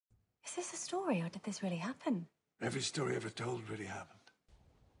Is this a story, or did this really happen? Every story ever told really happened.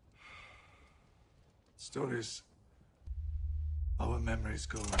 Stories are what memories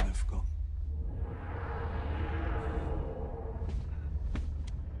go when they're forgotten.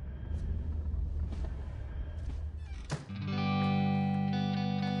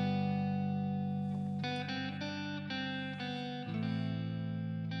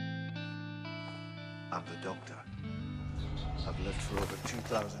 I'm the Doctor. I've lived for over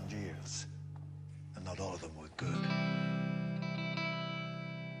 2,000 years, and not all of them were good.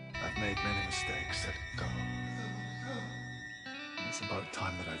 I've made many mistakes that go. It's about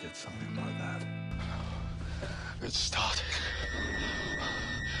time that I did something about that. It's starting.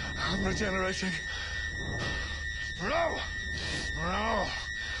 I'm regenerating. No! No!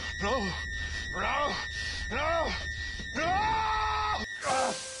 No! No! No! No!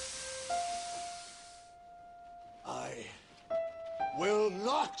 I will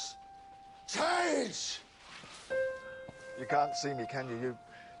not change! You can't see me, can you?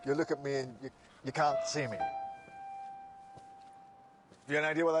 You look at me and you can't see me. Have you any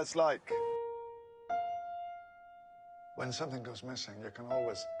idea what that's like? When something goes missing, you can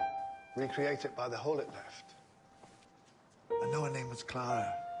always recreate it by the hole it left. I know her name was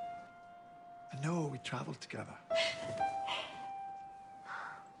Clara. I know we traveled together.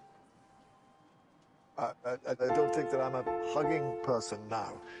 I don't think that I'm a hugging person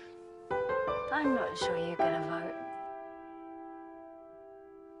now. I'm not sure you're gonna vote.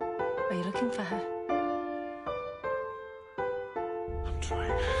 Are you looking for her? I'm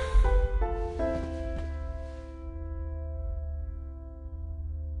trying.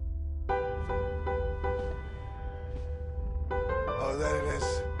 Oh, there it is.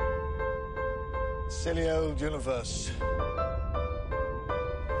 Silly old universe.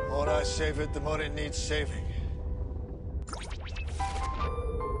 The more I save it, the more it needs saving.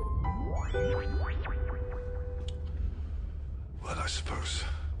 Well, I suppose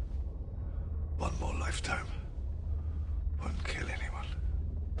one more lifetime won't kill anyone.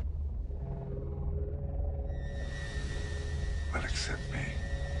 Well, except me.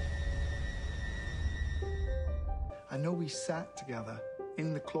 I know we sat together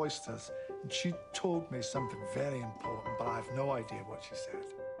in the cloisters, and she told me something very important, but I have no idea what she said.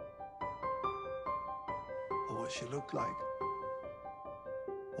 Or what she looked like.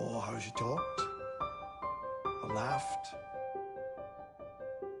 Or how she talked. Or laughed.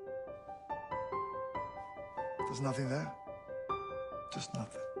 There's nothing there. Just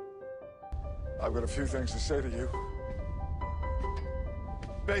nothing. I've got a few things to say to you.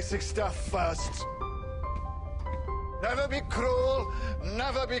 Basic stuff first. Never be cruel,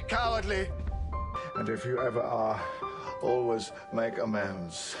 never be cowardly. And if you ever are, always make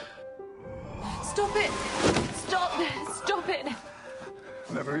amends. Stop it! Stop! Stop it!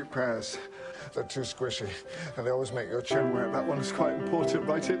 Never eat pears. They're too squishy, and they always make your chin wet. That one is quite important.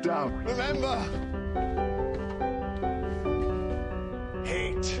 Write it down. Remember,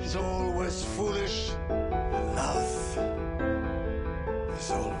 hate is always foolish. Love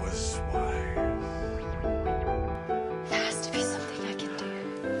is always wise. There has to be something I can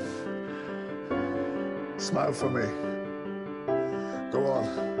do. Smile for me. Go on.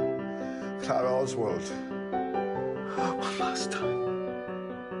 Clara Oswald. One last time.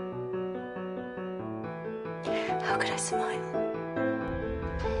 How could I smile?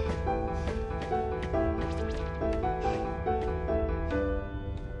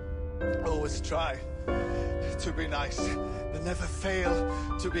 Always try to be nice, but never fail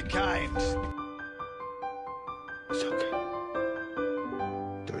to be kind. It's okay.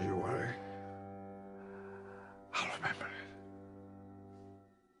 Don't you worry. I'll remember it.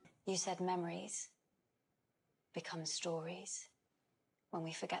 You said memories become stories when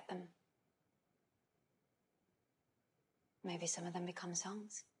we forget them. Maybe some of them become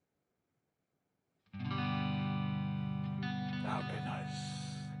songs. That would be nice.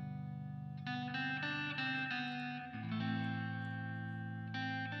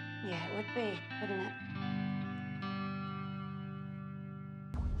 Yeah, it would be, wouldn't it?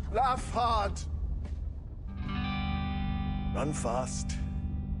 Laugh hard. Run fast.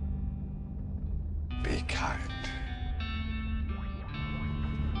 Be kind.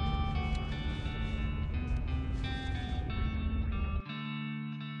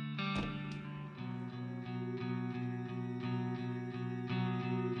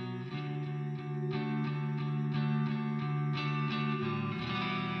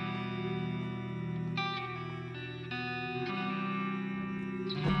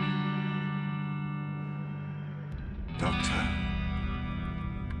 Doctor,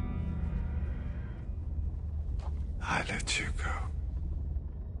 I let you go.